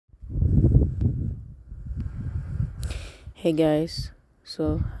Hey guys,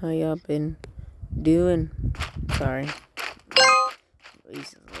 so how y'all been doing? Sorry, this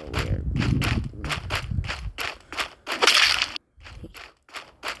is a little weird.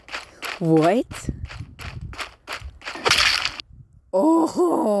 What?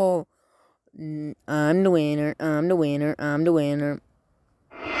 Oh, I'm the winner. I'm the winner. I'm the winner.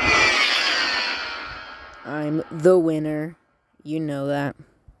 I'm the winner. You know that.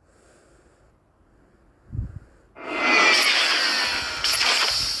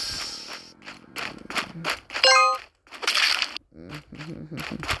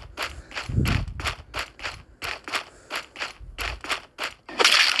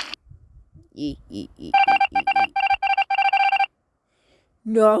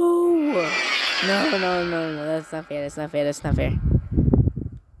 No, no. That's not fair. That's not fair. That's not fair.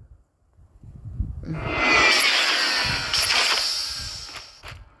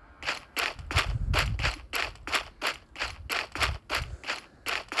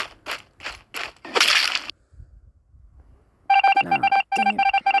 No, dang it.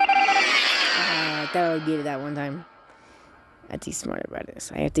 I thought I would get it that one time. I have to be smarter about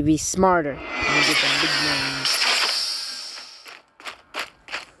this. I have to be smarter. Get them big names.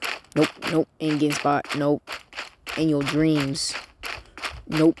 Nope. Ain't getting spot. Nope. In your dreams.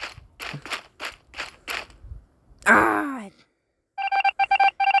 Nope. Ah!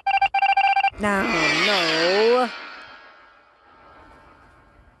 No.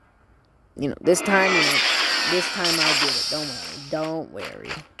 This time I'll get it. Don't worry.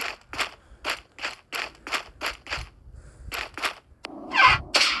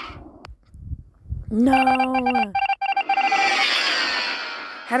 No.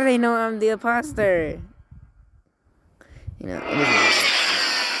 How do they know I'm the imposter? It doesn't matter.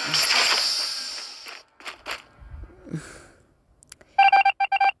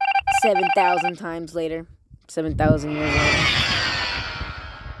 7,000 times later. 7,000 years later.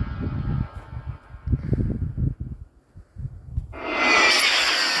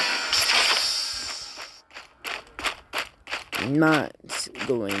 Not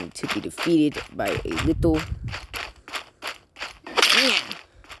going to be defeated by a little.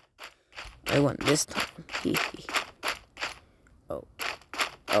 I won this time. Oh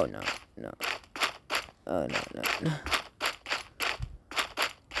no. Oh no.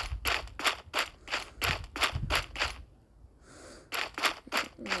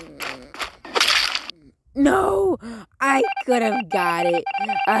 No, I could have got it.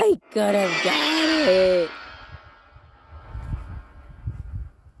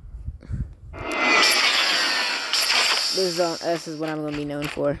 This is what I'm gonna be known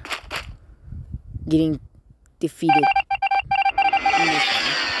for. Getting defeated.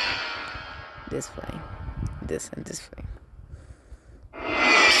 This flame. This flame. I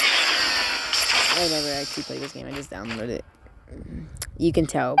never actually played this game. I just downloaded it. You can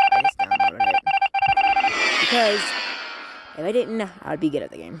tell I just downloaded it. Because if I didn't, I'd be good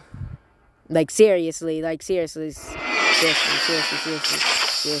at the game.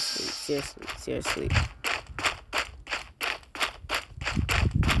 Seriously.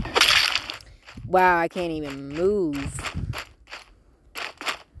 Wow, I can't even move.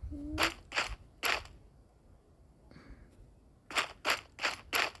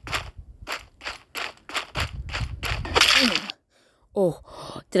 Oh,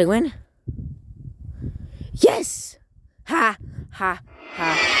 did I win? Yes! Ha! I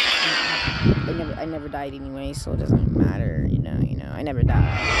never died anyway, so it doesn't matter, you know. I never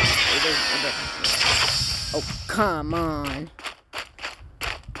died. It doesn't. Oh, come on.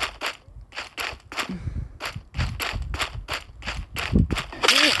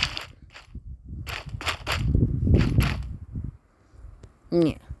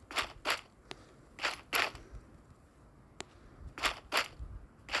 Yeah.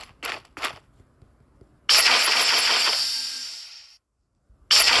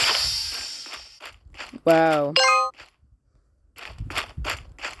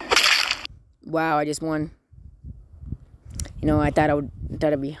 Wow, I just won. I thought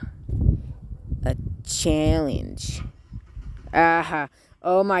it'd be a challenge. Aha.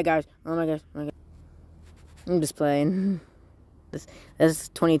 Oh my gosh. I'm just playing. That's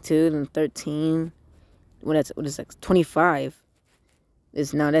 22 and 13. What is that? 25.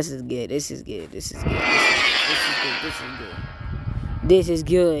 This is good.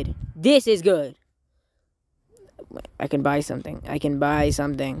 This is good. I can buy something. I'm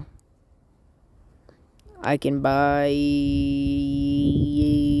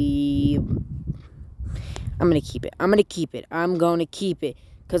gonna keep it. I'm gonna keep it.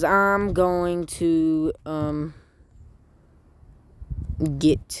 Because I'm going to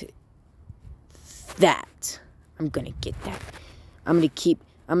get that. I'm gonna get that. I'm gonna keep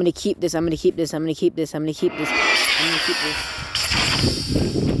this. I'm gonna keep this. I'm gonna keep this. I'm gonna keep this. I'm gonna keep this.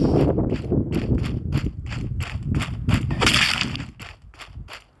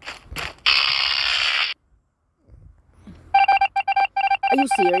 Are you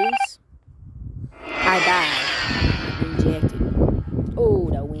serious? I died. Injected. Oh,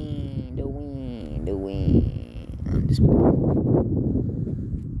 the wind, the wind, the wind. I'm just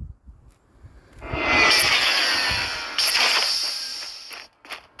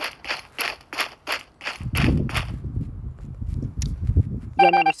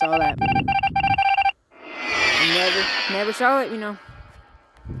y'all never saw that. Never saw it, you know.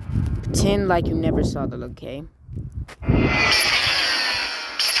 Pretend like you never saw that, okay?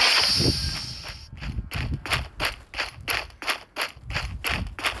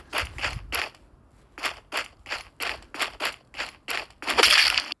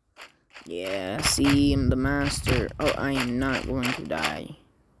 Yeah, see, I'm the master. Oh, I am not going to die.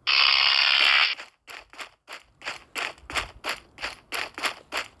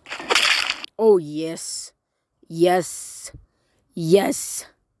 Oh, yes. Yes. Yes.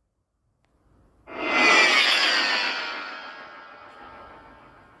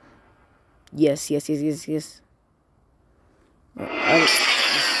 Yes, yes, yes, yes, yes. Okay.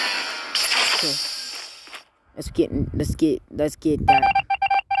 Let's get that.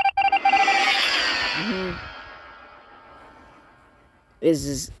 This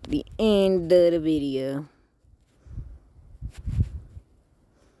is the end of the video.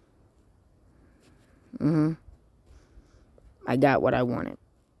 I got what I wanted.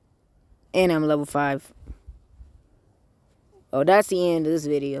 And I'm level 5. Oh, that's the end of this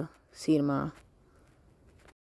video. See you tomorrow.